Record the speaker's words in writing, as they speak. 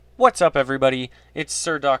What's up, everybody? It's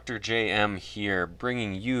Sir Dr. JM here,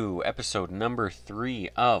 bringing you episode number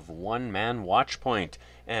 3 of One Man Watchpoint,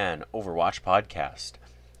 an Overwatch podcast.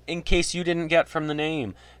 In case you didn't get from the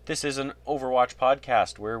name, this is an Overwatch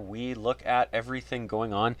podcast where we look at everything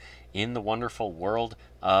going on in the wonderful world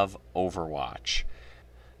of Overwatch.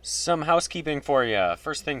 Some housekeeping for you.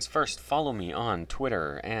 First things first, follow me on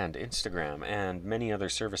Twitter and Instagram and many other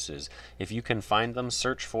services. If you can find them,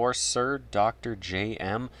 search for Sir Dr.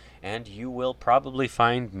 JM and you will probably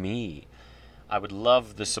find me. I would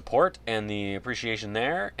love the support and the appreciation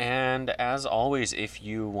there, and as always, if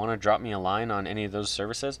you want to drop me a line on any of those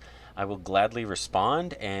services, I will gladly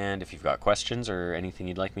respond, and if you've got questions or anything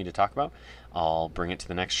you'd like me to talk about, I'll bring it to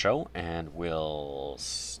the next show and we'll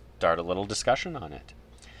start a little discussion on it.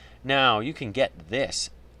 Now, you can get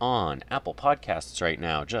this on Apple Podcasts right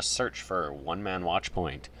now. Just search for One Man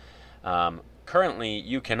Watchpoint. Currently,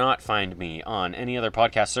 you cannot find me on any other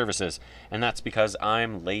podcast services, and that's because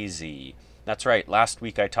I'm lazy. That's right, last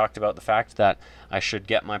week I talked about the fact that I should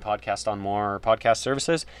get my podcast on more podcast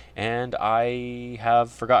services, and I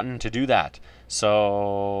have forgotten to do that.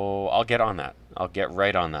 So I'll get on that. I'll get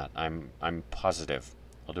right on that. I'm positive.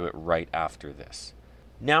 I'll do it right after this.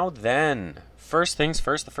 Now then, first things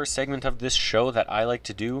first, the first segment of this show that I like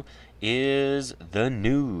to do is the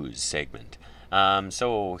news segment.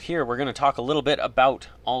 So here we're going to talk a little bit about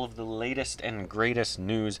all of the latest and greatest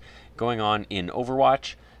news going on in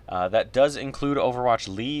Overwatch. That does include Overwatch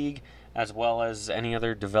League, as well as any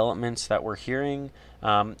other developments that we're hearing.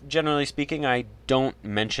 Generally speaking, I don't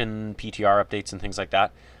mention PTR updates and things like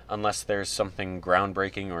that unless there's something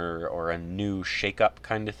groundbreaking or a new shakeup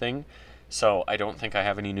kind of thing. So I don't think I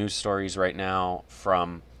have any news stories right now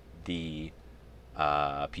from the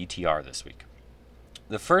PTR this week.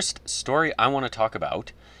 The first story I want to talk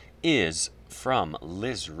about is from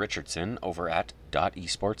Liz Richardson over at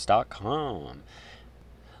 .esports.com.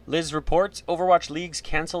 Liz reports Overwatch League's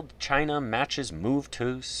cancelled China matches move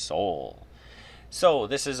to Seoul. So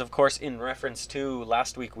this is, of course, in reference to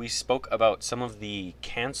last week we spoke about some of the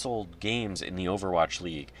cancelled games in the Overwatch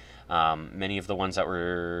League. Many of the ones that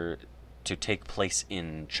were to take place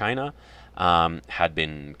in China had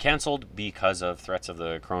been cancelled because of threats of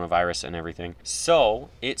the coronavirus and everything. So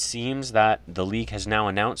it seems that the league has now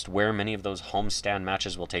announced where many of those homestand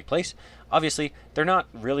matches will take place. Obviously, they're not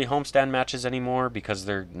really homestand matches anymore because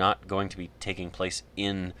they're not going to be taking place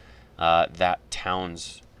in that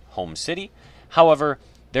town's home city. However,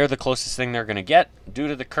 they're the closest thing they're going to get due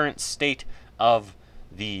to the current state of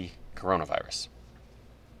the coronavirus.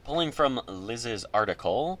 Pulling from Liz's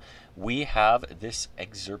article, we have this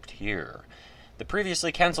excerpt here. The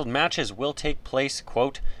previously cancelled matches will take place,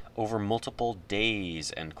 quote, over multiple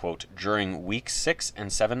days, end quote, during weeks 6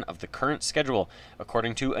 and 7 of the current schedule,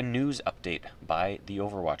 according to a news update by the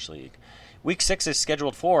Overwatch League. Week 6 is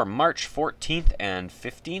scheduled for March 14th and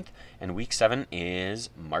 15th, and Week 7 is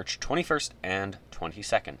March 21st and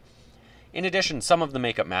 22nd. In addition, some of the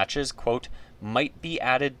makeup matches, quote, might be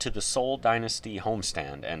added to the Seoul Dynasty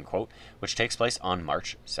homestand, end quote, which takes place on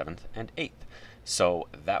March 7th and 8th. So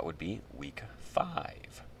that would be Week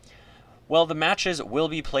 5. Well, the matches will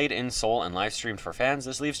be played in Seoul and live streamed for fans.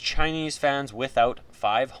 This leaves Chinese fans without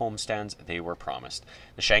 5 homestands they were promised.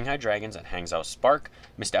 The Shanghai Dragons and Hangzhou Spark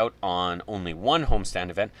missed out on only 1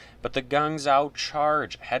 homestand event, but the Guangzhou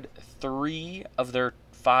Charge had 3 of their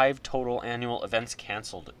 5 total annual events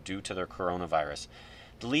cancelled due to their coronavirus.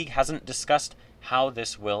 The league hasn't discussed how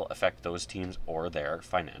this will affect those teams or their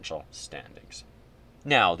financial standings.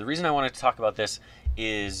 Now, the reason I wanted to talk about this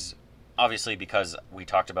is obviously because we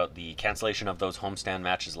talked about the cancellation of those homestand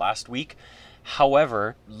matches last week.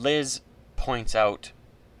 However, Liz points out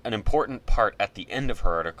an important part at the end of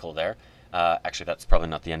her article there. Actually, that's probably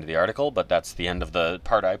not the end of the article, but that's the end of the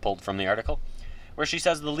part I pulled from the article, where she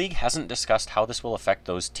says the league hasn't discussed how this will affect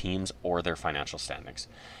those teams or their financial standings.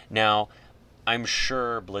 Now, I'm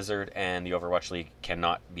sure Blizzard and the Overwatch League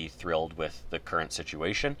cannot be thrilled with the current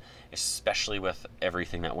situation, especially with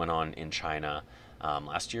everything that went on in China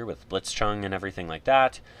last year with Blitzchung and everything like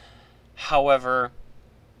that. However,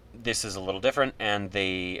 this is a little different, and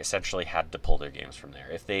they essentially had to pull their games from there.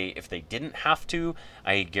 If they didn't have to,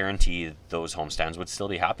 I guarantee those homestands would still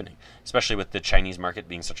be happening, especially with the Chinese market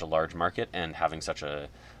being such a large market and having such a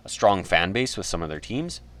strong fan base with some of their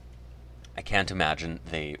teams. I can't imagine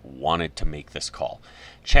they wanted to make this call.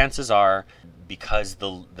 Chances are, because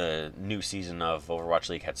the new season of Overwatch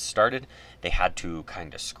League had started, they had to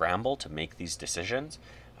kind of scramble to make these decisions.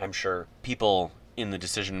 I'm sure people in the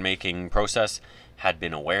decision-making process had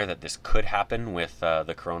been aware that this could happen with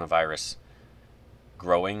the coronavirus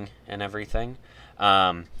growing and everything,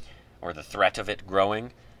 or the threat of it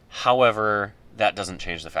growing. However, that doesn't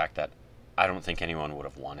change the fact that I don't think anyone would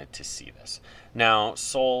have wanted to see this. Now,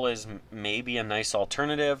 Seoul is maybe a nice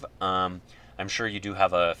alternative. I'm sure you do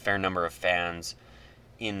have a fair number of fans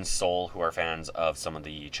in Seoul who are fans of some of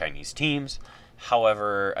the Chinese teams.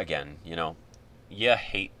 However, again, you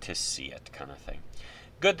hate to see it kind of thing.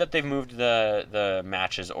 Good that they've moved the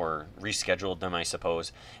matches or rescheduled them, I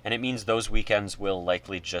suppose. And it means those weekends will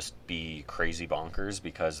likely just be crazy bonkers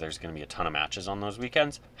because there's going to be a ton of matches on those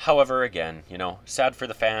weekends. However, again, sad for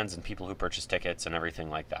the fans and people who purchase tickets and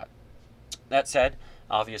everything like that. That said,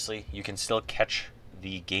 obviously, you can still catch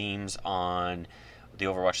the games on the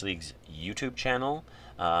Overwatch League's YouTube channel.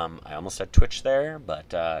 I almost said Twitch there,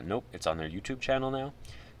 but nope, it's on their YouTube channel now.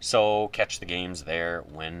 So catch the games there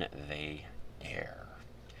when they air.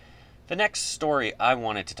 The next story I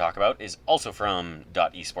wanted to talk about is also from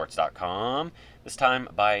 .esports.com, this time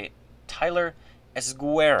by Tyler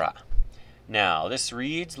Esguerra. Now, this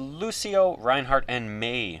reads, Lucio, Reinhardt, and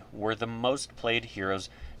Mei were the most played heroes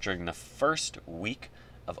during the first week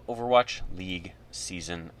of Overwatch League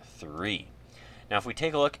Season 3. Now, if we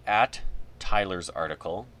take a look at Tyler's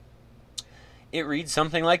article, it reads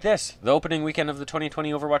something like this. The opening weekend of the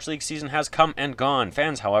 2020 Overwatch League season has come and gone.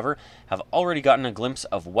 Fans, however, have already gotten a glimpse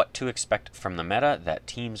of what to expect from the meta that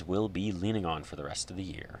teams will be leaning on for the rest of the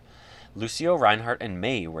year. Lucio, Reinhardt, and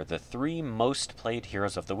Mei were the 3 most played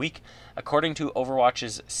heroes of the week, according to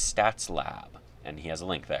Overwatch's Stats Lab. And he has a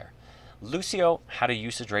link there. Lucio had a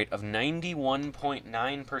usage rate of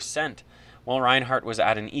 91.9%, while Reinhardt was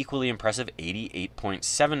at an equally impressive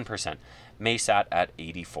 88.7%. Mei sat at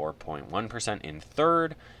 84.1% in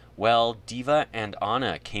third, while D.Va and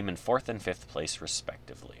Ana came in 4th and 5th place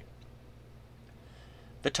respectively.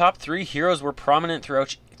 The top 3 heroes were prominent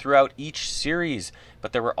throughout each series,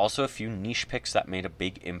 but there were also a few niche picks that made a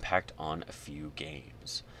big impact on a few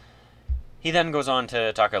games. He then goes on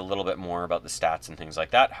to talk a little bit more about the stats and things like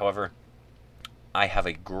that. However, I have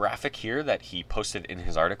a graphic here that he posted in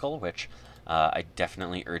his article, which I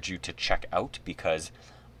definitely urge you to check out because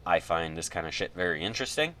I find this kind of shit very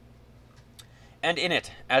interesting. And in it,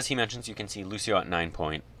 as he mentions, you can see Lucio at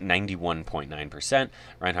 91.9%,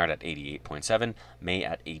 Reinhardt at 88.7%, Mei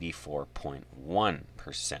at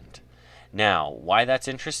 84.1%. Now, why that's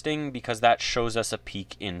interesting? Because that shows us a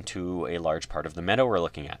peek into a large part of the meta we're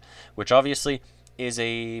looking at, which obviously is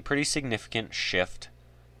a pretty significant shift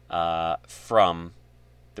from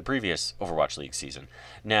the previous Overwatch League season.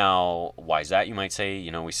 Now, why is that? You might say,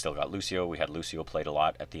 we still got Lucio. We had Lucio played a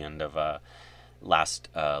lot at the end of last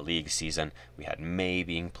league season. We had Mei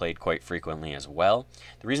being played quite frequently as well.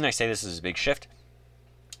 The reason I say this is a big shift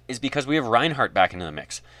is because we have Reinhardt back into the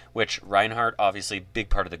mix, which Reinhardt, obviously, big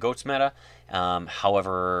part of the GOATS meta.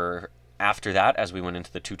 However, after that, as we went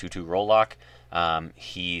into the 2-2-2 role lock,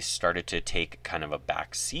 he started to take kind of a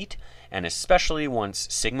back seat, and especially once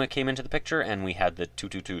Sigma came into the picture and we had the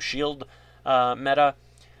 2-2-2 shield meta,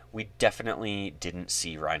 we definitely didn't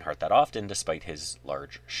see Reinhardt that often despite his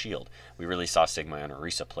large shield. We really saw Sigma and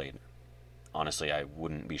Orisa played. Honestly, I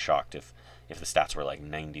wouldn't be shocked if the stats were like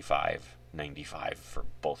 95 for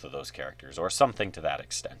both of those characters or something to that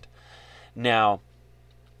extent. Now,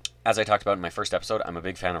 as I talked about in my first episode, I'm a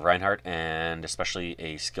big fan of Reinhardt, and especially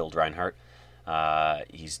a skilled Reinhardt.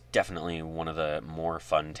 He's definitely one of the more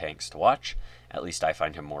fun tanks to watch. At least I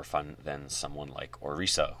find him more fun than someone like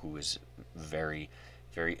Orisa, who is very,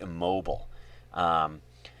 very immobile.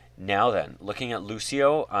 Now then, looking at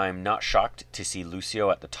Lucio, I'm not shocked to see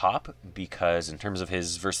Lucio at the top because in terms of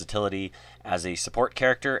his versatility as a support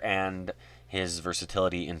character and his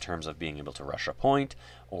versatility in terms of being able to rush a point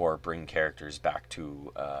or bring characters back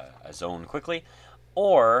to a zone quickly,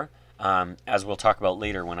 or as we'll talk about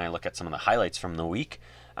later when I look at some of the highlights from the week,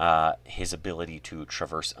 his ability to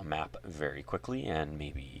traverse a map very quickly and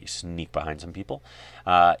maybe sneak behind some people.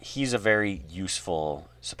 He's a very useful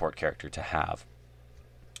support character to have.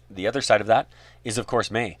 The other side of that is, of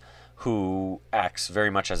course, Mei, who acts very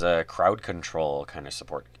much as a crowd control kind of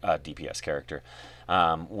support DPS character,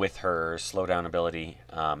 with her slowdown ability,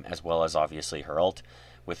 as well as obviously her ult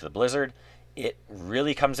with the Blizzard. It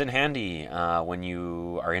really comes in handy when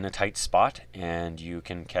you are in a tight spot and you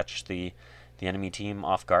can catch the enemy team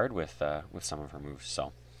off guard with some of her moves.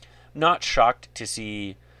 So, not shocked to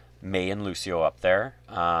see Mei and Lucio up there,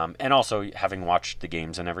 and also having watched the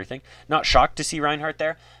games and everything. Not shocked to see Reinhardt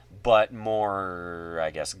there, but more,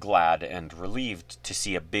 I guess, glad and relieved to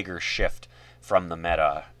see a bigger shift from the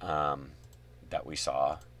meta that we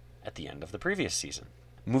saw at the end of the previous season.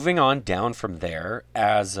 Moving on down from there,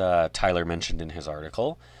 as Tyler mentioned in his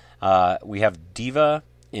article, we have D.Va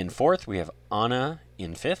in 4th, we have Ana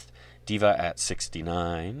in 5th, D.Va at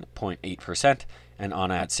 69.8%, and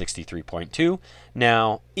Ana at 63.2.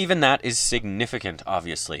 Now, even that is significant,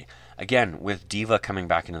 obviously. Again, with D.Va coming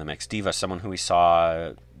back into the mix. D.Va, someone who we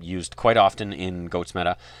saw used quite often in GOATS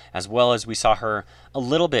meta, as well as we saw her a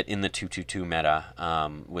little bit in the 2-2-2 meta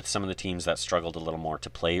with some of the teams that struggled a little more to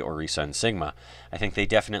play Orisa and Sigma. I think they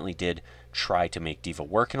definitely did try to make D.Va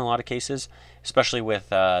work in a lot of cases, especially with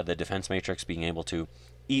the defense matrix being able to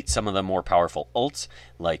eat some of the more powerful ults,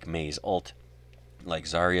 like Mei's ult, like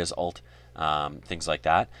Zarya's ult, things like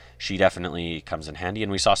that. She definitely comes in handy,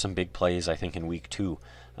 and we saw some big plays, I think, in week 2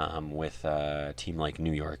 with a team like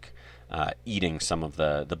New York eating some of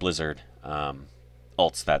the Blizzard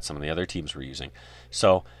ults that some of the other teams were using.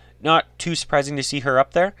 So not too surprising to see her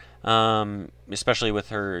up there, especially with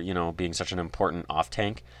her, being such an important off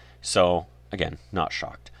tank. So again, not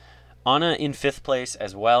shocked. Ana in 5th place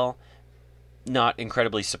as well. Not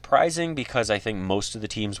incredibly surprising because I think most of the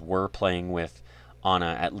teams were playing with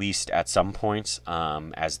Ana at least at some points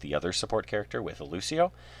as the other support character with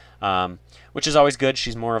Lucio, which is always good.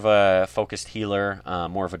 She's more of a focused healer,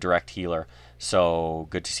 more of a direct healer, so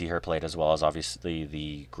good to see her played, as well as obviously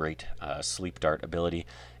the great sleep dart ability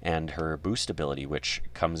and her boost ability, which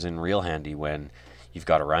comes in real handy when you've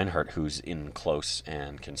got a Reinhardt who's in close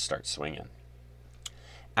and can start swinging.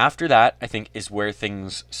 After that, I think, is where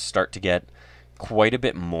things start to get quite a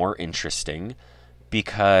bit more interesting,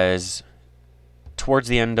 because towards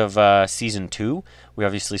the end of Season 2, we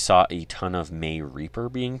obviously saw a ton of Mei Reaper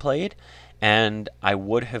being played, and I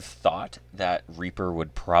would have thought that Reaper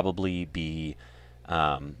would probably be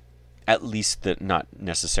at least not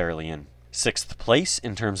necessarily in 6th place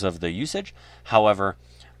in terms of the usage. However,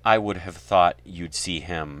 I would have thought you'd see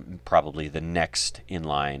him probably the next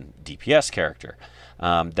in-line DPS character.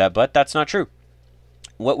 But that's not true.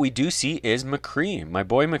 What we do see is McCree, my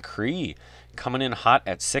boy McCree, coming in hot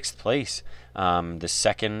at 6th place, the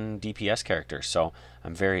second DPS character. So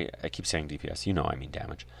I keep saying DPS, I mean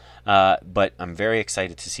damage. But I'm very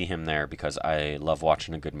excited to see him there because I love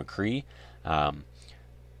watching a good McCree.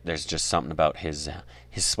 There's just something about his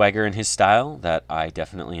swagger and his style that I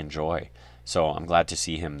definitely enjoy. So I'm glad to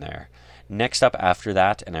see him there. Next up after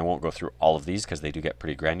that, and I won't go through all of these because they do get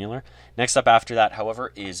pretty granular. Next up after that,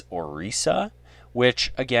 however, is Orisa,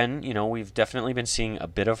 which, again, we've definitely been seeing a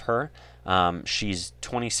bit of her. She's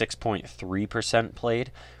 26.3%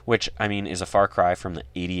 played, which, is a far cry from the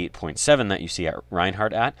 88.7 that you see at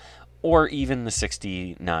Reinhardt at, or even the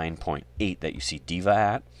 69.8 that you see D.Va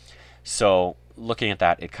at. So looking at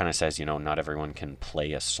that, it kind of says, not everyone can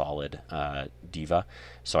play a solid D.Va.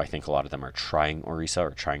 So I think a lot of them are trying Orisa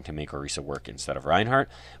or trying to make Orisa work instead of Reinhardt.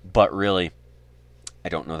 But really, I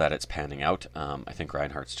don't know that it's panning out. I think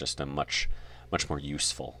Reinhardt's just a much more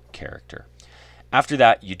useful character. After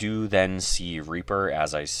that, you do then see Reaper,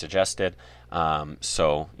 as I suggested.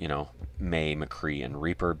 So, Mei, McCree, and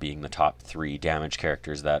Reaper being the top 3 damage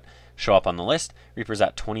characters that show up on the list. Reaper's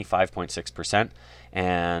at 25.6%,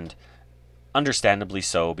 and understandably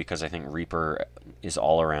so, because I think Reaper is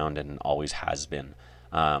all around and always has been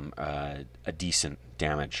a decent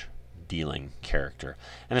damage dealing character,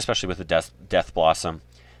 and especially with the Death Blossom.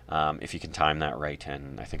 If you can time that right,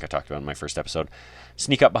 and I think I talked about in my first episode,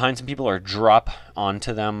 sneak up behind some people or drop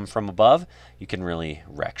onto them from above, you can really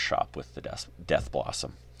wreck shop with the Death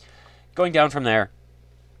Blossom. Going down from there,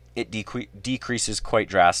 it decreases quite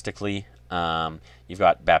drastically. You've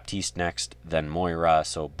got Baptiste next, then Moira,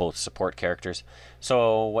 so both support characters.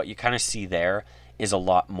 So what you kind of see there is a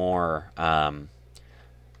lot more...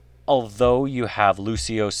 although you have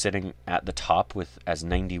Lucio sitting at the top with as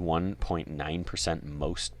 91.9%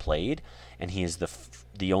 most played, and he is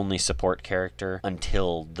the only support character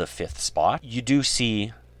until the 5th spot, you do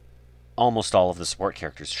see almost all of the support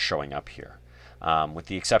characters showing up here, with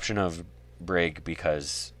the exception of Brig,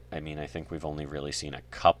 because I think we've only really seen a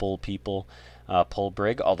couple people pull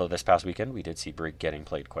Brig, although this past weekend we did see Brig getting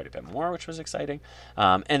played quite a bit more, which was exciting.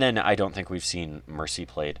 And then I don't think we've seen Mercy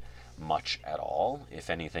played much at all. If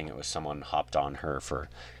anything, it was someone hopped on her for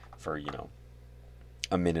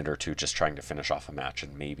a minute or two, just trying to finish off a match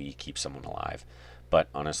and maybe keep someone alive. But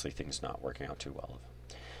honestly, things not working out too well.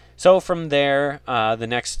 So from there, the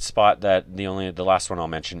next spot the last one I'll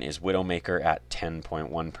mention is Widowmaker at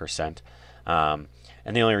 10.1%.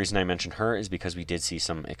 And the only reason I mention her is because we did see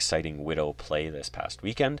some exciting Widow play this past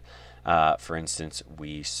weekend. For instance,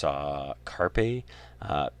 we saw Carpe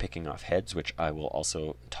picking off heads, which I will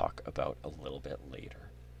also talk about a little bit later.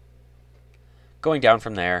 Going down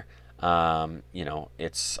from there,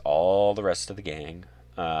 it's all the rest of the gang.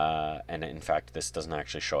 And in fact, this doesn't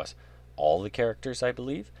actually show us all the characters, I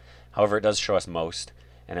believe. However, it does show us most,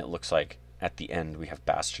 and it looks like at the end, we have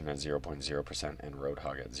Bastion at 0.0% and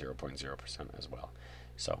Roadhog at 0.0% as well.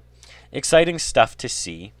 So, exciting stuff to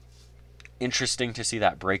see. Interesting to see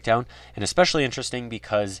that breakdown, and especially interesting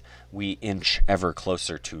because we inch ever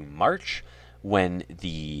closer to March when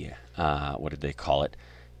the, what did they call it?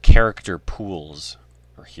 Character pools,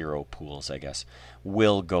 or hero pools, I guess,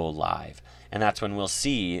 will go live. And that's when we'll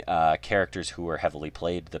see characters who were heavily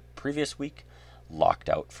played the previous week locked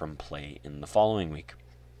out from play in the following week.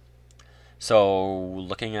 So,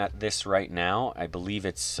 looking at this right now, I believe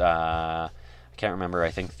it's, I can't remember, I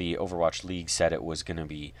think the Overwatch League said it was going to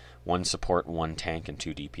be 1 support, 1 tank, and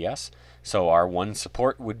 2 DPS. So our 1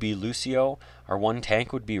 support would be Lucio, our 1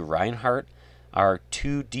 tank would be Reinhardt, our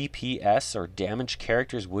 2 DPS or damage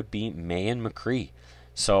characters would be Mei and McCree.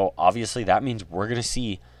 So obviously that means we're going to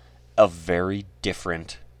see a very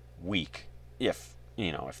different week if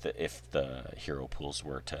the hero pools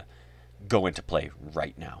were to go into play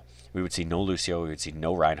right now. We would see no Lucio, we would see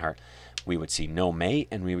no Reinhardt, we would see no Mei,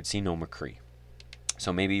 and we would see no McCree.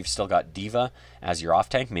 So maybe you've still got D.Va as your off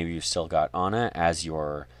tank, maybe you've still got Ana as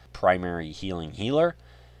your primary healing healer,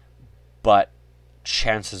 but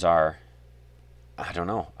chances are, I don't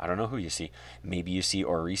know who you see. Maybe you see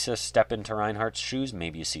Orisa step into Reinhardt's shoes,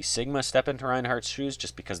 maybe you see Sigma step into Reinhardt's shoes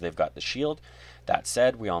just because they've got the shield. That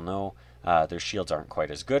said, we all know their shields aren't quite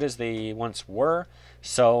as good as they once were,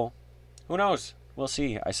 so who knows? We'll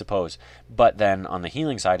see, I suppose. But then on the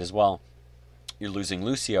healing side as well, you're losing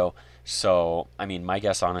Lucio. So, I mean, my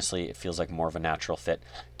guess, honestly, it feels like more of a natural fit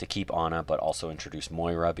to keep Ana, but also introduce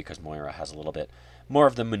Moira, because Moira has a little bit more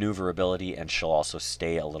of the maneuverability, and she'll also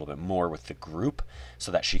stay a little bit more with the group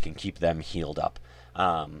so that she can keep them healed up.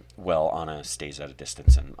 While Ana stays at a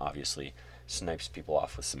distance and obviously snipes people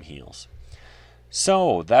off with some heals.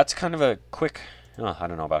 So, that's kind of a quick, I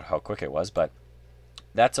don't know about how quick it was, but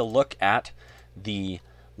that's a look at the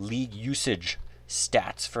league usage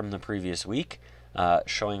stats from the previous week.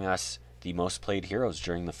 Showing us the most played heroes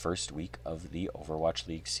during the first week of the Overwatch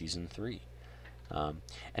League Season 3. And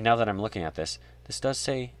now that I'm looking at this does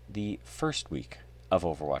say the first week of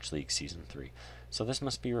Overwatch League Season 3. So this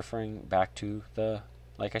must be referring back to the,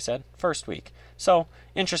 like I said, first week. So,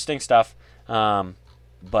 interesting stuff.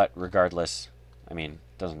 But regardless, I mean,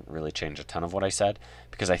 doesn't really change a ton of what I said,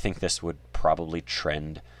 because I think this would probably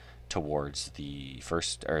trend towards the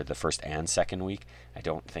first and second week. I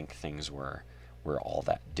don't think things were all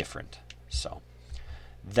that different. So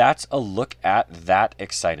that's a look at that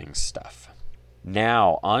exciting stuff.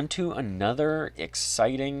 Now, on to another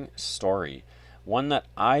exciting story. One that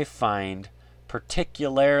I find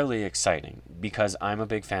particularly exciting because I'm a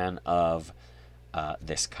big fan of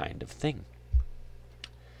this kind of thing.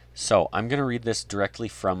 So I'm going to read this directly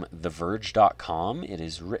from TheVerge.com. It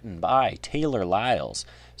is written by Taylor Lyles.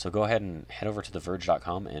 So go ahead and head over to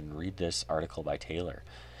TheVerge.com and read this article by Taylor.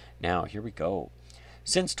 Now, here we go.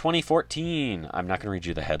 Since 2014, I'm not going to read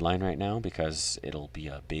you the headline right now because it'll be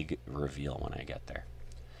a big reveal when I get there.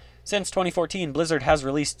 Since 2014, Blizzard has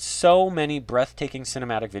released so many breathtaking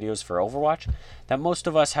cinematic videos for Overwatch that most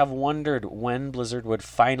of us have wondered when Blizzard would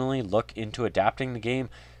finally look into adapting the game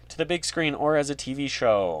to the big screen or as a TV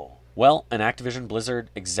show. Well, an Activision Blizzard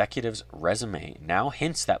executive's resume now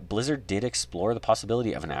hints that Blizzard did explore the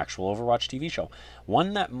possibility of an actual Overwatch TV show,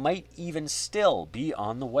 one that might even still be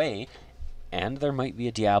on the way, and there might be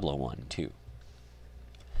a Diablo one too.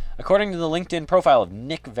 According to the LinkedIn profile of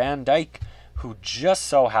Nick Van Dyke, who just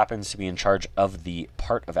so happens to be in charge of the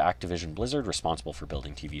part of Activision Blizzard responsible for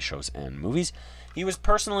building TV shows and movies, he was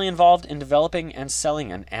personally involved in developing and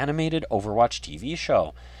selling an animated Overwatch TV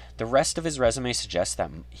show. The rest of his resume suggests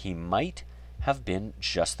that he might have been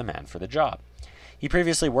just the man for the job. He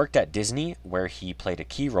previously worked at Disney, where he played a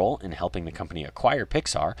key role in helping the company acquire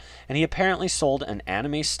Pixar, and he apparently sold an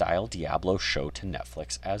anime-style Diablo show to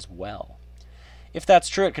Netflix as well. If that's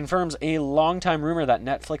true, it confirms a long-time rumor that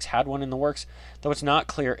Netflix had one in the works, though it's not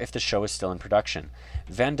clear if the show is still in production.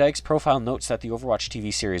 Van Dyke's profile notes that the Overwatch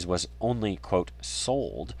TV series was only, quote,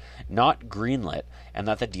 sold, not greenlit, and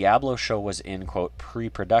that the Diablo show was in, quote,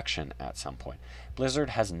 pre-production at some point. Blizzard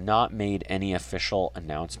has not made any official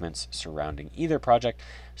announcements surrounding either project,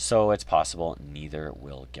 so it's possible neither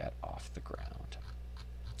will get off the ground.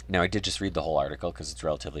 Now, I did just read the whole article because it's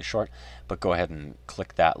relatively short, but go ahead and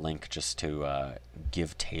click that link just to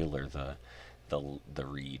give Taylor the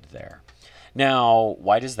read there. Now,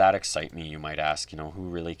 why does that excite me, you might ask? You know, who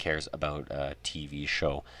really cares about a TV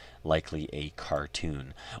show? likely a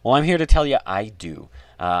cartoon? Well, I'm here to tell you I do.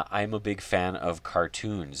 I'm a big fan of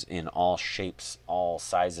cartoons in all shapes, all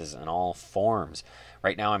sizes, and all forms.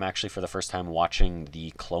 Right now, I'm actually for the first time watching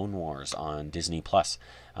the Clone Wars on Disney Plus.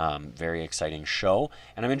 Very exciting show,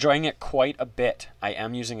 and I'm enjoying it quite a bit. I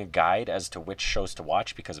am using a guide as to which shows to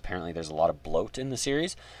watch because apparently there's a lot of bloat in the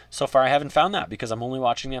series. So far, I haven't found that because I'm only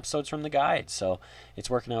watching the episodes from the guide, so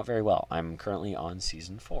it's working out very well. I'm currently on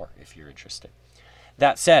season 4, if you're interested.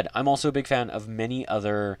 That said, I'm also a big fan of many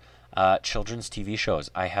other children's TV shows.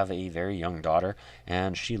 I have a very young daughter,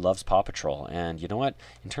 and she loves Paw Patrol. And you know what?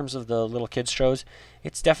 In terms of the little kids shows,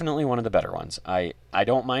 it's definitely one of the better ones. I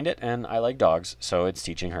don't mind it, and I like dogs, so it's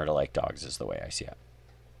teaching her to like dogs is the way I see it.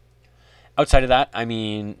 Outside of that, I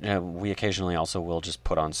mean, we occasionally also will just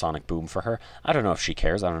put on Sonic Boom for her. I don't know if she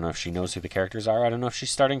cares. I don't know if she knows who the characters are. I don't know if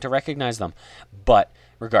she's starting to recognize them. But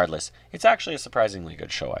regardless, it's actually a surprisingly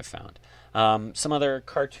good show, I've found. Some other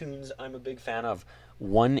cartoons I'm a big fan of.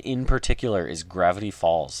 One in particular is Gravity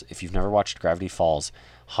Falls. If you've never watched Gravity Falls,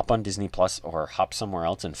 hop on Disney Plus or hop somewhere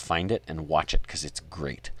else and find it and watch it because it's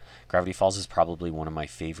great. Gravity Falls is probably one of my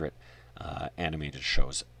favorite animated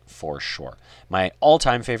shows for sure. My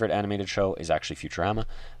all-time favorite animated show is actually Futurama.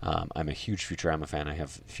 I'm a huge Futurama fan. I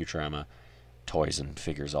have Futurama toys and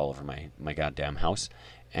figures all over my goddamn house,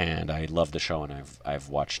 and I love the show, and I've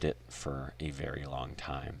watched it for a very long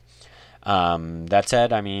time. That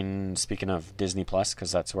said, I mean, speaking of Disney Plus,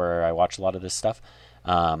 because that's where I watch a lot of this stuff,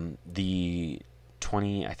 I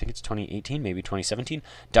think it's 2018, maybe 2017,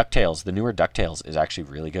 DuckTales, the newer DuckTales is actually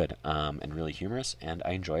really good, and really humorous, and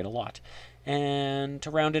I enjoy it a lot. And to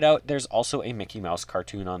round it out, there's also a Mickey Mouse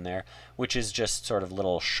cartoon on there, which is just sort of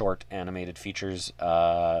little short animated features,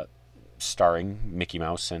 starring Mickey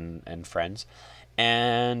Mouse and friends.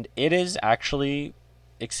 And it is actually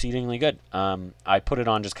exceedingly good. I put it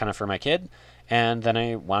on just kind of for my kid, and then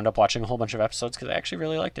I wound up watching a whole bunch of episodes because I actually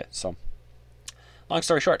really liked it. So, long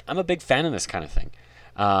story short, I'm a big fan of this kind of thing.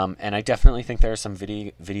 And I definitely think there are some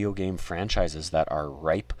video game franchises that are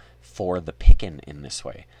ripe for the pickin' in this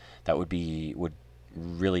way. That would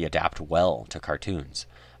really adapt well to cartoons.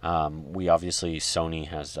 Sony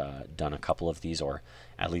has done a couple of these, or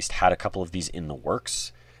at least had a couple of these in the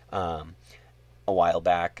works. A while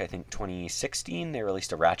back, I think 2016, they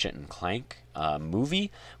released a Ratchet and Clank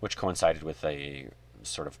movie, which coincided with a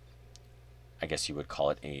sort of, I guess you would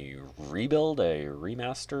call it a rebuild, a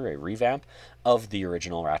remaster, a revamp of the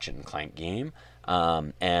original Ratchet and Clank game.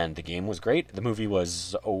 And the game was great. The movie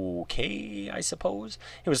was okay, I suppose.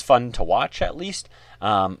 It was fun to watch, at least.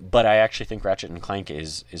 But I actually think Ratchet and Clank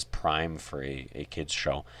is prime for a kids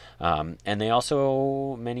show. And they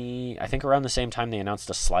also, I think around the same time, they announced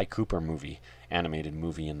a Sly Cooper animated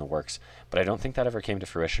movie in the works. But I don't think that ever came to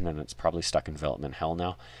fruition, and it's probably stuck in development hell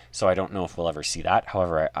now. So I don't know if we'll ever see that.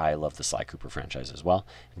 However, I love the Sly Cooper franchise as well,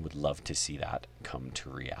 and would love to see that come to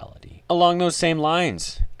reality. Along those same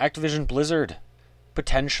lines, Activision Blizzard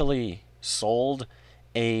potentially sold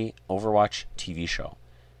a Overwatch TV show.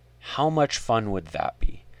 How much fun would that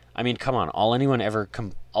be? I mean, come on. All anyone ever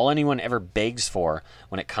begs for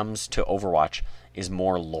when it comes to Overwatch is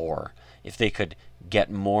more lore. If they could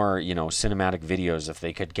get more, cinematic videos, if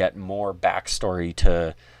they could get more backstory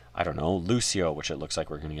to, I don't know, Lucio, which it looks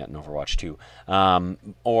like we're going to get in Overwatch 2,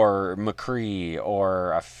 or McCree,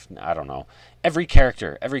 or I don't know, every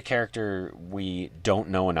character we don't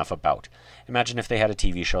know enough about. Imagine if they had a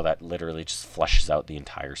TV show that literally just fleshes out the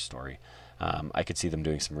entire story. I could see them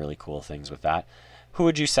doing some really cool things with that. Who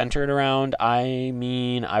would you center it around? I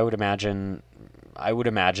mean, I would imagine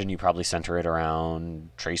you probably center it around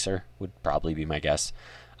Tracer, would probably be my guess.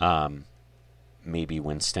 Maybe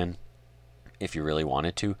Winston, if you really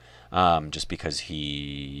wanted to, just because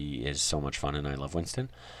he is so much fun and I love Winston.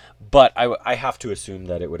 But I have to assume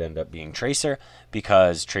that it would end up being Tracer,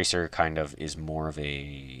 because Tracer kind of is more of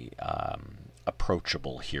a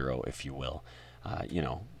approachable hero, if you will.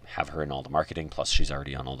 Have her in all the marketing, plus she's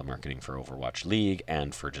already on all the marketing for Overwatch League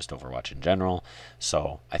and for just Overwatch in general.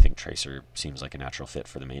 So I think Tracer seems like a natural fit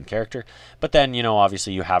for the main character. But then,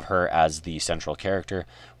 obviously you have her as the central character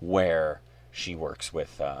where she works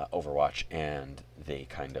with Overwatch, and they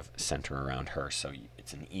kind of center around her. So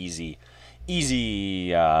it's an easy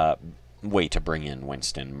way to bring in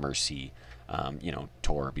Winston, Mercy,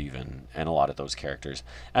 Torb even, and a lot of those characters,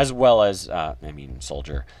 as well as,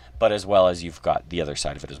 Soldier, but as well as you've got the other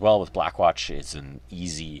side of it as well with Blackwatch. It's an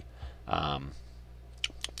easy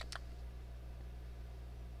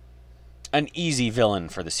villain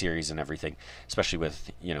for the series and everything, especially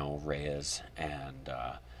with, Reyes and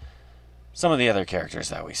some of the other characters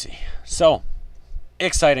that we see. So,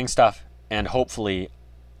 exciting stuff, and hopefully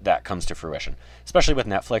that comes to fruition, especially with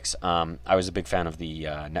Netflix. I was a big fan of the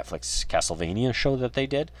Netflix Castlevania show that they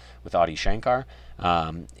did with Adi Shankar.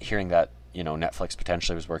 Hearing that Netflix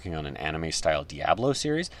potentially was working on an anime-style Diablo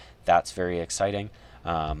series, that's very exciting.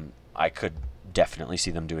 I could definitely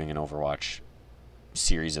see them doing an Overwatch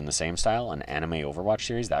series in the same style, an anime Overwatch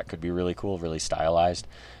series. That could be really cool, really stylized.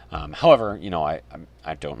 However,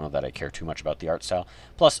 I don't know that I care too much about the art style.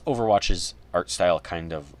 Plus, Overwatch's art style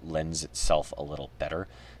kind of lends itself a little better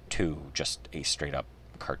to just a straight up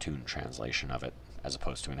cartoon translation of it as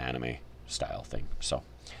opposed to an anime style thing. So,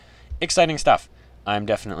 exciting stuff. I'm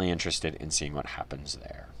definitely interested in seeing what happens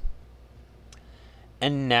there.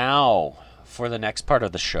 And now, for the next part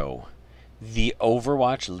of the show, the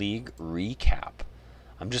Overwatch League recap.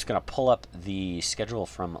 I'm just going to pull up the schedule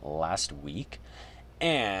from last week,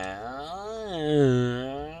 and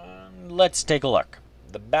let's take a look.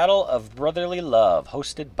 The Battle of Brotherly Love,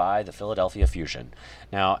 hosted by the Philadelphia Fusion.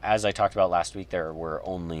 Now, as I talked about last week, there were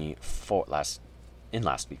only in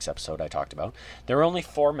last week's episode I talked about, there were only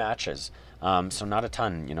 4 matches, so not a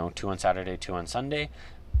ton, 2 on Saturday, 2 on Sunday.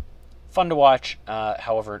 Fun to watch,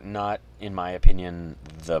 however, not, in my opinion,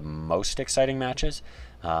 the most exciting matches,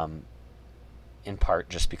 in part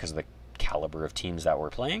just because of the caliber of teams that were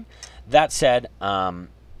playing. That said,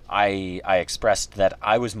 I expressed that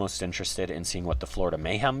I was most interested in seeing what the Florida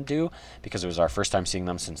Mayhem do, because it was our first time seeing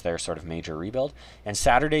them since their sort of major rebuild, and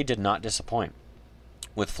Saturday did not disappoint,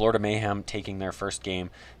 with Florida Mayhem taking their first game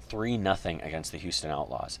 3-0 against the Houston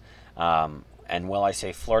Outlaws. And while I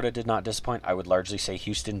say Florida did not disappoint, I would largely say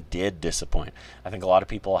Houston did disappoint. I think a lot of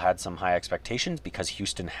people had some high expectations because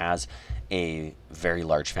Houston has a very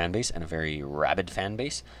large fan base and a very rabid fan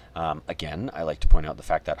base. Again, I like to point out the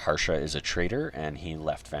fact that Harsha is a traitor and he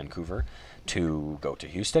left Vancouver to go to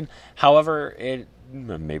Houston. However,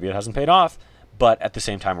 maybe it hasn't paid off, but at the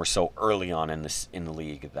same time, we're so early on in the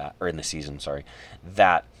league in the season,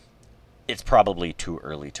 that it's probably too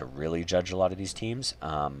early to really judge a lot of these teams,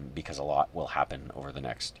 because a lot will happen over the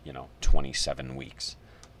next 27 weeks.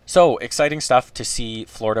 So exciting stuff to see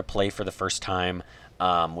Florida play for the first time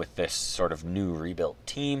with this sort of new rebuilt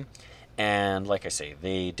team, and like I say,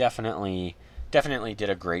 they definitely did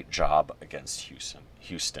a great job against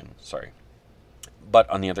Houston. But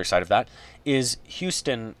on the other side of that is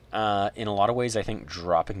Houston, in a lot of ways, I think,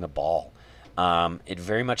 dropping the ball. It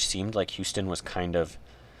very much seemed like Houston was kind of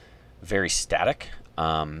very static.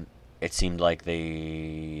 It seemed like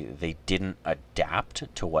they didn't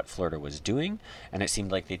adapt to what Florida was doing, and it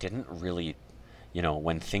seemed like they didn't really,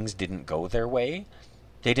 when things didn't go their way,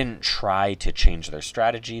 they didn't try to change their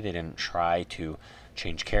strategy. They didn't try to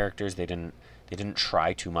change characters. They didn't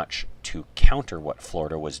try too much to counter what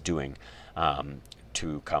Florida was doing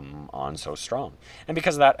to come on so strong. And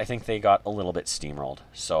because of that, I think they got a little bit steamrolled.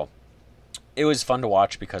 So it was fun to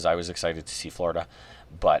watch because I was excited to see Florida,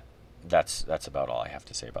 but that's about all I have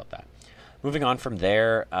to say about that. Moving on from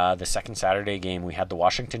there, the second Saturday game, we had the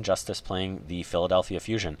Washington Justice playing the Philadelphia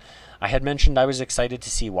Fusion. I had mentioned I was excited to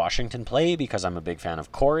see Washington play because I'm a big fan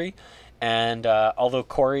of Corey, and although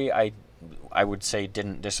Corey, I would say,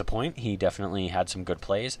 didn't disappoint, he definitely had some good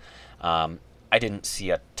plays. I didn't see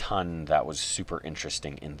a ton that was super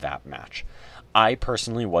interesting in that match. I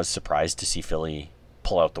personally was surprised to see Philly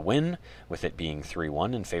pull out the win, with it being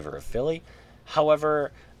 3-1 in favor of Philly.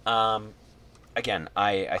 However, again,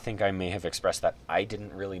 I think I may have expressed that I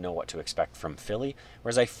didn't really know what to expect from Philly,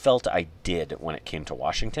 whereas I felt I did when it came to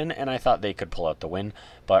Washington, and I thought they could pull out the win,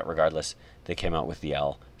 but regardless, they came out with the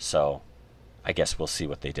L, so I guess we'll see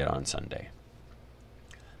what they did on Sunday.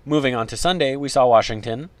 Moving on to Sunday, we saw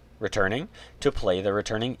Washington returning to play the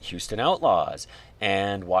returning Houston Outlaws,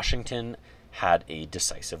 and Washington had a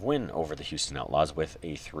decisive win over the Houston Outlaws with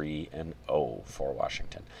a 3-0 for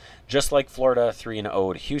Washington. Just like Florida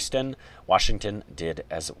 3-0 to Houston, Washington did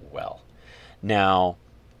as well. Now,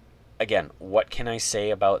 again, what can I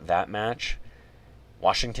say about that match?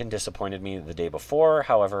 Washington disappointed me the day before.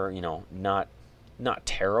 However, not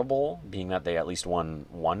terrible, being that they at least won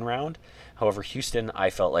one round. However, Houston, I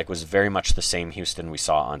felt like, was very much the same Houston we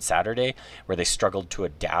saw on Saturday, where they struggled to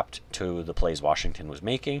adapt to the plays Washington was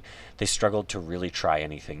making. They struggled to really try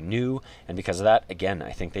anything new, and because of that, again,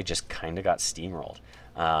 I think they just kind of got steamrolled.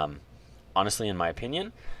 Honestly, in my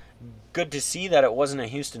opinion, good to see that it wasn't a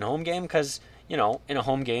Houston home game, because, in a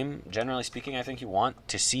home game, generally speaking, I think you want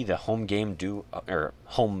to see the home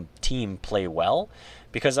team play well,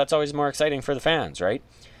 because that's always more exciting for the fans, right?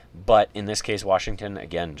 But in this case, Washington,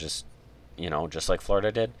 again, just like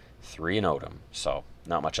Florida did, 3-0'd them. So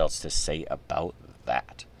not much else to say about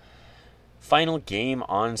that. Final game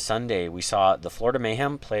on Sunday, we saw the Florida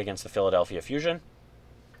Mayhem play against the Philadelphia Fusion.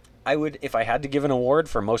 I would, if I had to give an award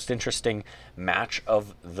for most interesting match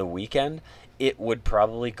of the weekend, it would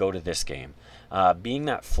probably go to this game. Being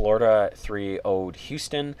that Florida 3-0'd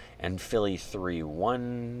Houston and Philly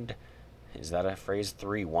 3-1'd, is that a phrase?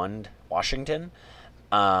 3-1'd Washington.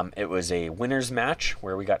 It was a winners match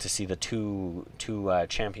where we got to see the two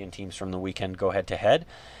champion teams from the weekend go head to head,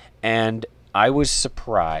 and I was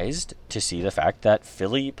surprised to see the fact that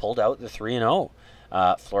Philly pulled out the 3-0.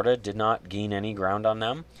 Florida did not gain any ground on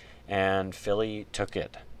them, and Philly took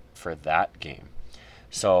it for that game.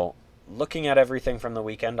 So, looking at everything from the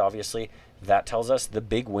weekend, obviously, that tells us the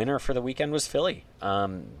big winner for the weekend was Philly.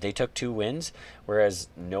 They took 2 wins, whereas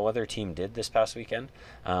no other team did this past weekend.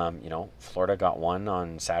 Florida got 1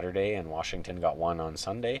 on Saturday and Washington got 1 on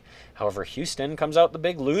Sunday. However, Houston comes out the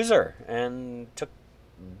big loser and took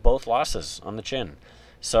both losses on the chin.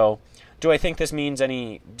 So, do I think this means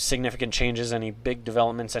any significant changes, any big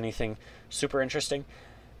developments, anything super interesting?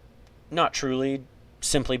 Not truly,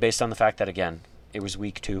 simply based on the fact that, again, it was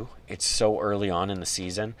week 2. It's so early on in the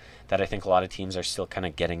season that I think a lot of teams are still kind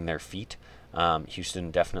of getting their feet.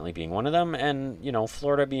 Houston definitely being one of them, and,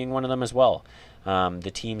 Florida being one of them as well.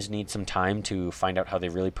 The teams need some time to find out how they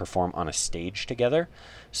really perform on a stage together.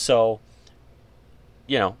 So,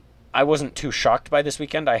 I wasn't too shocked by this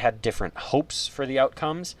weekend. I had different hopes for the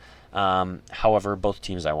outcomes. However, both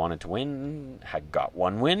teams I wanted to win had got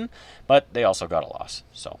 1 win, but they also got a loss.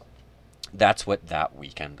 So that's what that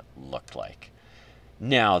weekend looked like.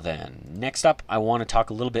 Now then, next up, I want to talk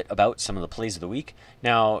a little bit about some of the plays of the week.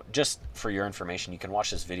 Now, just for your information, you can watch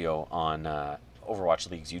this video on Overwatch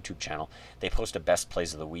League's YouTube channel. They post a best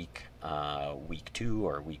plays of the week, week 2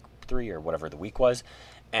 or week 3 or whatever the week was.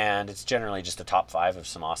 And it's generally just a top 5 of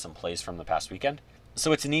some awesome plays from the past weekend.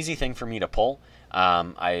 So it's an easy thing for me to pull.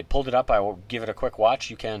 I pulled it up. I will give it a quick watch.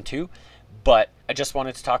 You can too. But I just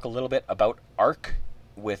wanted to talk a little bit about ARC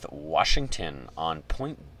with Washington on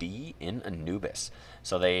point B in Anubis.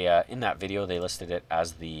 So they in that video, they listed it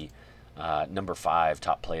as the number 5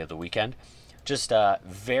 top play of the weekend. Just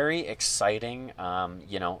very exciting,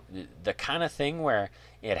 the kind of thing where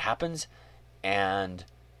it happens and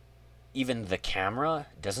even the camera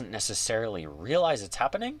doesn't necessarily realize it's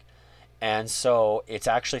happening. And so it's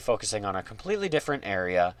actually focusing on a completely different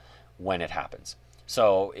area when it happens.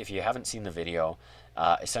 So if you haven't seen the video,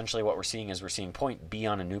 essentially what we're seeing is we're seeing point B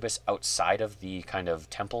on Anubis outside of the kind of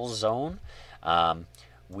temple zone.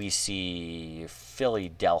 We see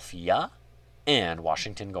Philadelphia and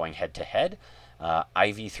Washington going head to head.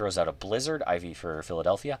 Ivy throws out a blizzard, Ivy for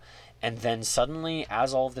Philadelphia. And then suddenly,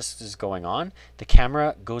 as all of this is going on, the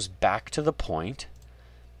camera goes back to the point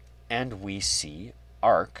and we see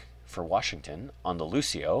ARC for Washington on the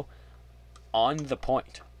Lucio on the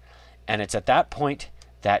point. And it's at that point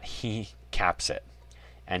that he caps it.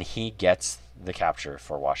 And he gets the capture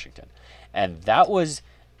for Washington. And that was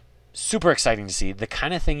super exciting to see. The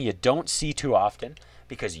kind of thing you don't see too often,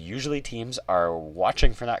 because usually teams are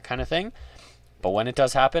watching for that kind of thing. But when it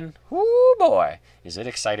does happen, whoo boy, is it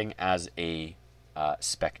exciting as a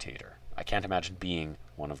spectator. I can't imagine being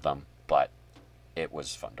one of them, but it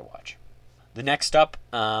was fun to watch. The next up,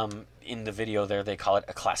 in the video there, they call it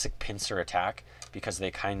a classic pincer attack, because they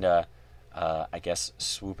kind of,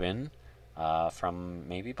 swoop in from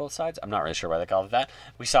maybe both sides. I'm not really sure why they call it that.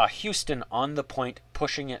 We saw Houston on the point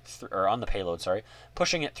pushing it on the payload,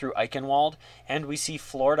 pushing it through Eichenwald, and we see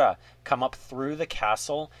Florida come up through the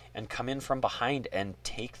castle and come in from behind and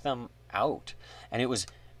take them out. And it was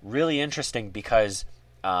really interesting because,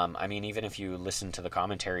 even if you listen to the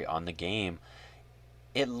commentary on the game,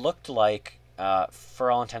 it looked like, for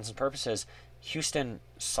all intents and purposes, Houston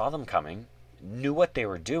saw them coming, knew what they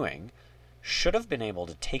were doing, should have been able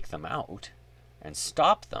to take them out and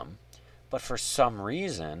stop them, but for some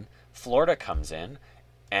reason, Florida comes in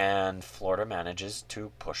and Florida manages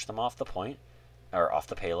to push them off the point, or off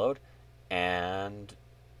the payload, and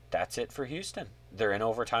that's it for Houston. They're in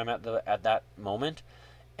overtime at that moment,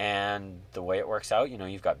 and the way it works out,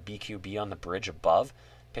 you've got BQB on the bridge above,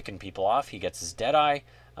 picking people off. He gets his Deadeye.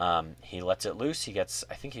 He lets it loose.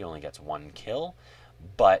 I think he only gets 1 kill,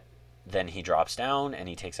 but then he drops down and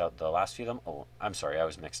he takes out the last few of them. Oh, I'm sorry, I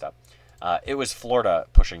was mixed up. It was Florida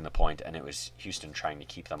pushing the point, and it was Houston trying to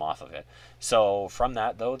keep them off of it. So from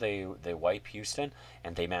that, though, they wipe Houston,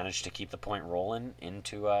 and they manage to keep the point rolling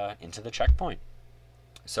into the checkpoint.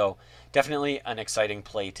 So definitely an exciting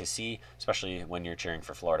play to see, especially when you're cheering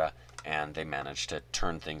for Florida, and they managed to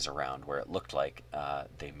turn things around where it looked like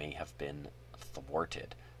they may have been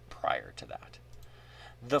thwarted prior to that.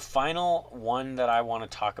 The final one that I want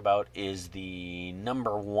to talk about is the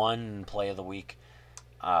number 1 play of the week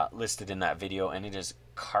listed in that video, and it is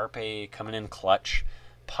Carpe coming in clutch,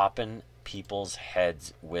 popping people's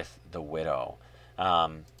heads with the Widow.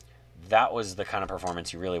 That was the kind of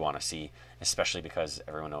performance you really want to see, especially because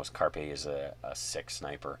everyone knows Carpe is a sick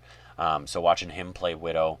sniper. So watching him play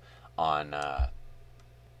Widow on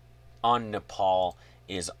Nepal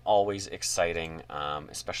is always exciting,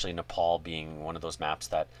 especially Nepal being one of those maps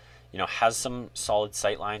that, has some solid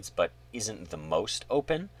sight lines, but isn't the most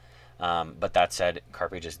open. But that said,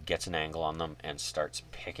 Carpe just gets an angle on them and starts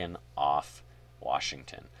picking off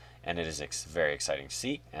Washington. And it is very exciting to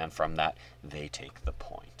see, and from that, they take the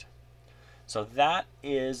point. So that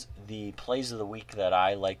is the plays of the week that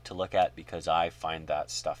I like to look at because I find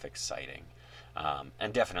that stuff exciting,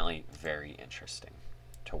 and definitely very interesting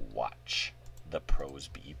to watch the pros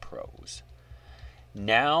be pros.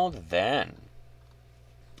 Now then,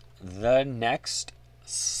 the next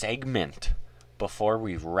segment before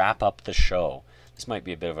we wrap up the show. This might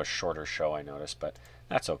be a bit of a shorter show, I noticed, but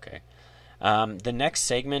that's okay. The next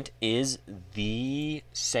segment is the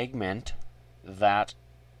segment that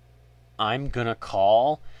I'm going to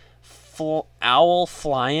call Owl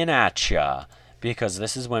Flying At Ya, because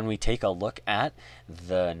this is when we take a look at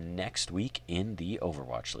the next week in the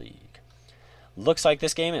Overwatch League. Looks like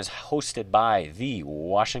this game is hosted by the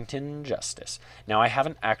Washington Justice. Now, I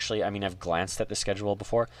haven't actually, I've glanced at the schedule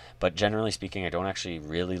before, but generally speaking, I don't actually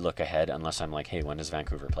really look ahead unless I'm like, hey, when does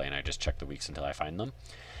Vancouver play? And I just check the weeks until I find them.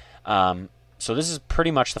 So this is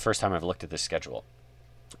pretty much the first time I've looked at this schedule.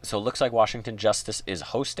 So it looks like Washington Justice is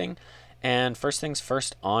hosting. And first things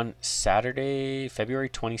first, on Saturday, February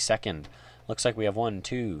 22nd, looks like we have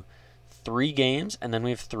 3 games, and then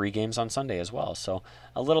we have 3 games on Sunday as well. So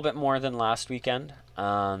a little bit more than last weekend,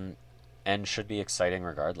 and should be exciting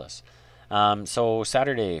regardless. So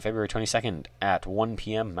Saturday, February 22nd at 1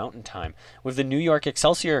 p.m. Mountain Time, with the New York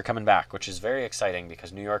Excelsior coming back, which is very exciting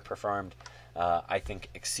because New York performed, I think,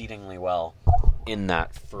 exceedingly well in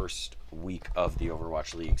that first week of the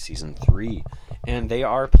Overwatch League Season 3. And they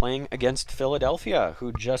are playing against Philadelphia,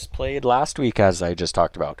 who just played last week, as I just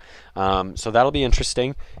talked about. So that'll be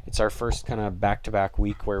interesting. It's our first kind of back-to-back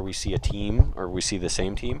week where we see a team, or we see the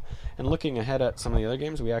same team. And looking ahead at some of the other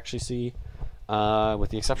games, we actually see, with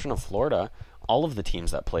the exception of Florida, all of the teams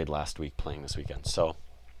that played last week playing this weekend. So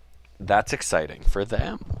that's exciting for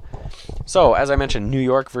them. So, as I mentioned, New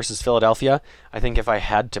York versus Philadelphia. I think if I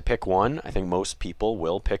had to pick one, I think most people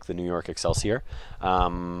will pick the New York Excelsior.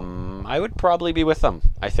 I would probably be with them,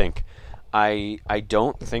 I think. I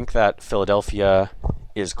don't think that Philadelphia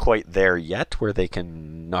is quite there yet where they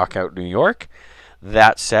can knock out New York.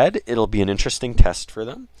 That said, it'll be an interesting test for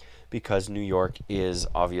them because New York is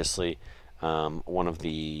obviously one of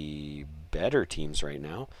the better teams right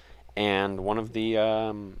now and one of the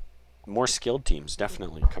more skilled teams,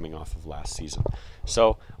 definitely, coming off of last season.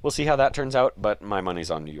 So we'll see how that turns out, but my money's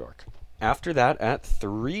on New York. After that, at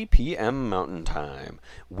 3 p.m. Mountain Time,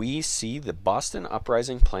 we see the Boston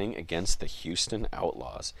Uprising playing against the Houston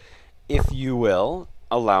Outlaws. If you will,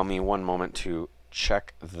 allow me one moment to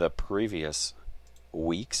check the previous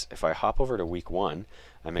weeks. If I hop over to week 1,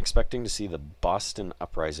 I'm expecting to see the Boston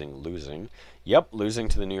Uprising losing. Yep, losing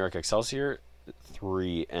to the New York Excelsior,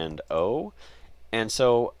 3-0. And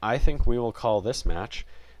so I think we will call this match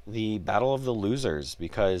the Battle of the Losers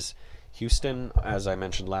because Houston, as I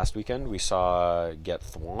mentioned last weekend, we saw get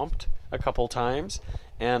thwomped a couple times.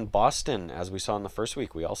 And Boston, as we saw in the first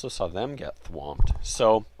week, we also saw them get thwomped.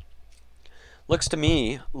 So looks to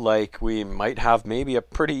me like we might have maybe a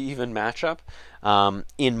pretty even matchup.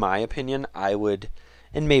 In my opinion, I would,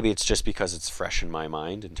 and maybe it's just because it's fresh in my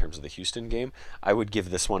mind in terms of the Houston game, I would give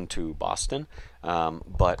this one to Boston.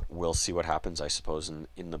 But we'll see what happens, I suppose,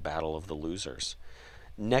 in the Battle of the Losers.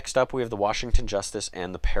 Next up, we have the Washington Justice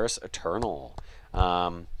and the Paris Eternal.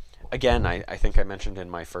 Again, I think I mentioned in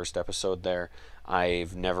my first episode there,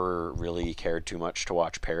 I've never really cared too much to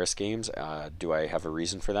watch Paris games. Do I have a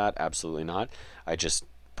reason for that? Absolutely not. I just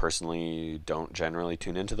personally don't generally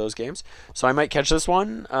tune into those games. So I might catch this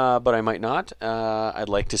one, but I might not. I'd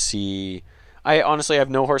like to see... I honestly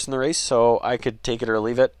have no horse in the race, so I could take it or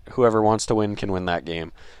leave it. Whoever wants to win can win that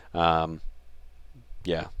game.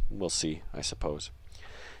 Yeah, we'll see, I suppose.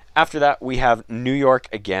 After that, we have New York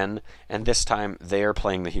again, and this time they are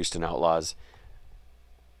playing the Houston Outlaws.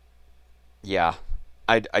 Yeah,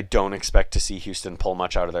 I don't expect to see Houston pull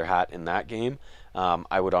much out of their hat in that game.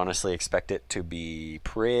 I would honestly expect it to be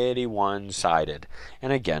pretty one-sided.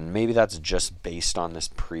 And again, maybe that's just based on this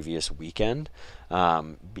previous weekend,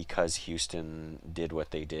 because Houston did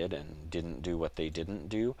what they did and didn't do what they didn't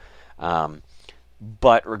do.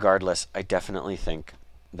 But regardless, I definitely think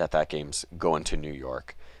that game's going to New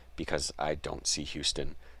York because I don't see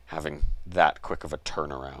Houston having that quick of a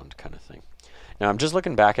turnaround kind of thing. Now, I'm just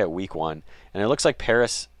looking back at week 1, and it looks like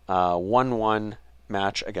Paris won one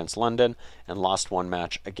match against London and lost one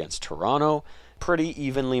match against Toronto. Pretty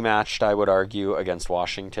evenly matched, I would argue, against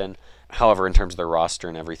Washington. However, in terms of their roster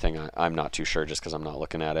and everything, I'm not too sure just because I'm not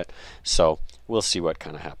looking at it. So we'll see what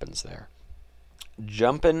kind of happens there.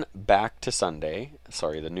 Jumping back to Sunday,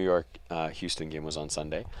 sorry, the New York Houston game was on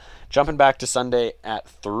Sunday. Jumping back to Sunday at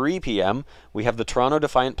 3 p.m., we have the Toronto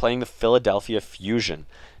Defiant playing the Philadelphia Fusion.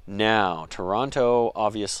 Now, Toronto,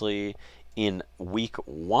 obviously, in week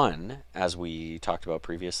 1, as we talked about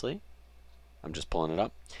previously, I'm just pulling it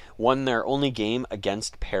up, won their only game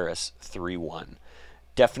against Paris 3-1.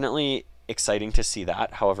 Definitely exciting to see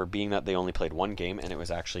that. However, being that they only played one game and it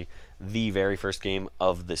was actually the very first game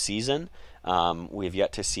of the season, we have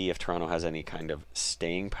yet to see if Toronto has any kind of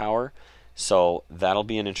staying power. So that'll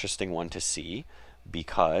be an interesting one to see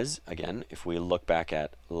because, again, if we look back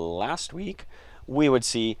at last week, we would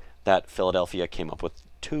see that Philadelphia came up with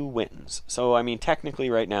 2 wins. So, I mean, technically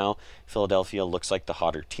right now, Philadelphia looks like the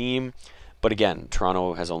hotter team. But again,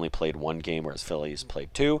 Toronto has only played 1 game, whereas Philly's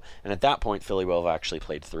played 2. And at that point, Philly will have actually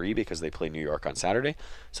played 3 because they play New York on Saturday.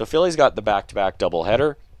 So Philly's got the back-to-back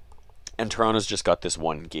doubleheader, and Toronto's just got this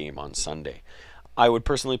 1 game on Sunday. I would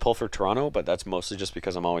personally pull for Toronto, but that's mostly just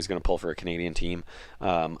because I'm always going to pull for a Canadian team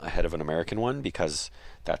ahead of an American one because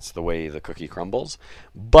that's the way the cookie crumbles.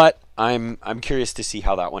 But I'm curious to see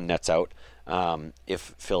how that one nets out.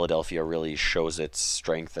 If Philadelphia really shows its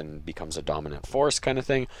strength and becomes a dominant force kind of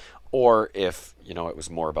thing, or if, it was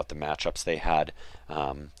more about the matchups they had.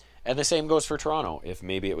 And the same goes for Toronto. If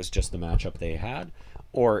maybe it was just the matchup they had,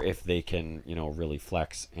 or if they can, really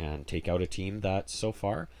flex and take out a team that so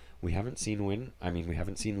far we haven't seen win. I mean, we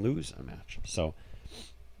haven't seen lose a match. So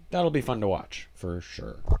that'll be fun to watch for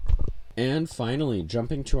sure. And finally,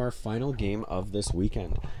 jumping to our final game of this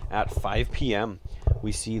weekend. At 5 p.m.,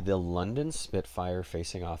 we see the London Spitfire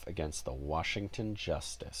facing off against the Washington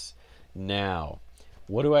Justice. Now,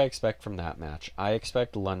 what do I expect from that match? I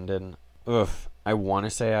expect London... I want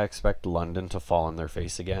to say I expect London to fall on their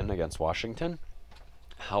face again against Washington.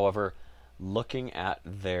 However, looking at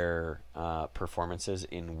their performances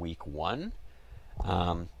in week 1,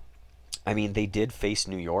 they did face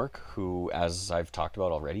New York, who, as I've talked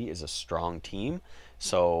about already, is a strong team.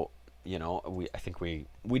 So, I think we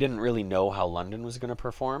didn't really know how London was going to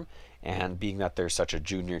perform. And being that they're such a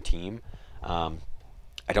junior team,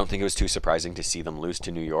 I don't think it was too surprising to see them lose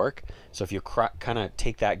to New York. So if you kind of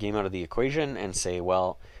take that game out of the equation and say,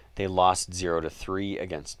 well, they lost 0-3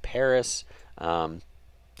 against Paris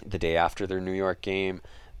the day after their New York game.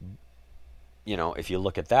 If you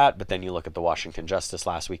look at that, but then you look at the Washington Justice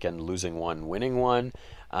last weekend, losing 1, winning 1,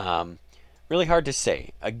 really hard to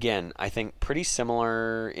say. Again, I think pretty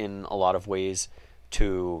similar in a lot of ways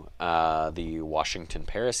to the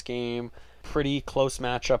Washington-Paris game. Pretty close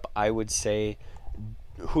matchup, I would say.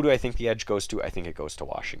 Who do I think the edge goes to? I think it goes to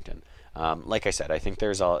Washington. Like I said, I think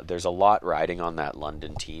there's a lot riding on that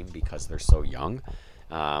London team because they're so young.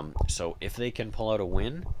 So if they can pull out a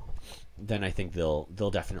win, then I think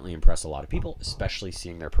they'll definitely impress a lot of people, especially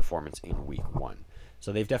seeing their performance in week 1.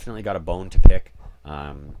 So they've definitely got a bone to pick.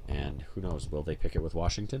 And who knows, will they pick it with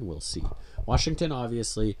Washington? We'll see. Washington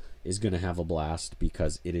obviously is going to have a blast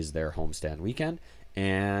because it is their homestand weekend.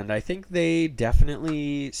 And I think they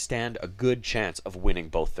definitely stand a good chance of winning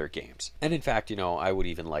both their games. And in fact, I would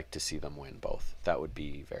even like to see them win both. That would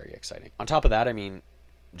be very exciting. On top of that,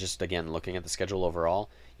 just again, looking at the schedule overall,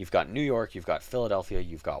 you've got New York, you've got Philadelphia,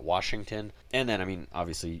 you've got Washington. And then,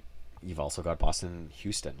 obviously, you've also got Boston and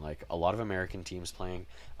Houston, like a lot of American teams playing.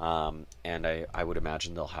 And I would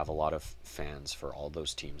imagine they'll have a lot of fans for all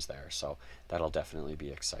those teams there. So that'll definitely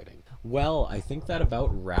be exciting. Well, I think that about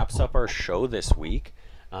wraps up our show this week.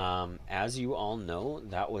 As you all know,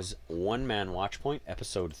 that was One Man Watchpoint,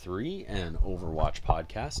 episode 3, an Overwatch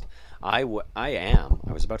podcast. I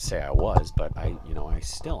was about to say I was, but I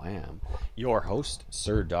still am your host,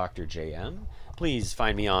 Sir Dr. JM. Please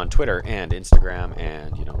find me on Twitter and Instagram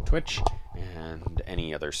and, Twitch and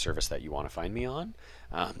any other service that you want to find me on.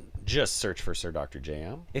 Just search for Sir Dr.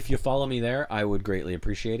 JM. If you follow me there, I would greatly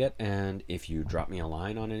appreciate it. And if you drop me a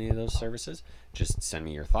line on any of those services, just send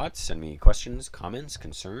me your thoughts, send me questions, comments,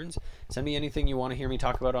 concerns, send me anything you want to hear me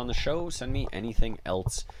talk about on the show, send me anything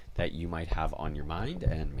else that you might have on your mind,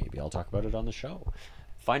 and maybe I'll talk about it on the show.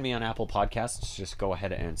 Find me on Apple Podcasts. Just go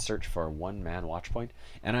ahead and search for One Man Watchpoint.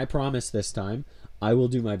 And I promise this time I will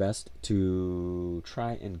do my best to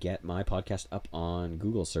try and get my podcast up on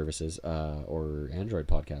Google services or Android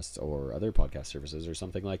podcasts or other podcast services or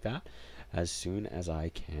something like that as soon as I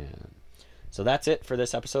can. So that's it for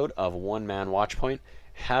this episode of One Man Watchpoint.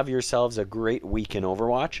 Have yourselves a great week in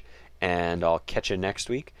Overwatch, and I'll catch you next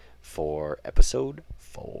week for episode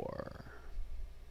 4.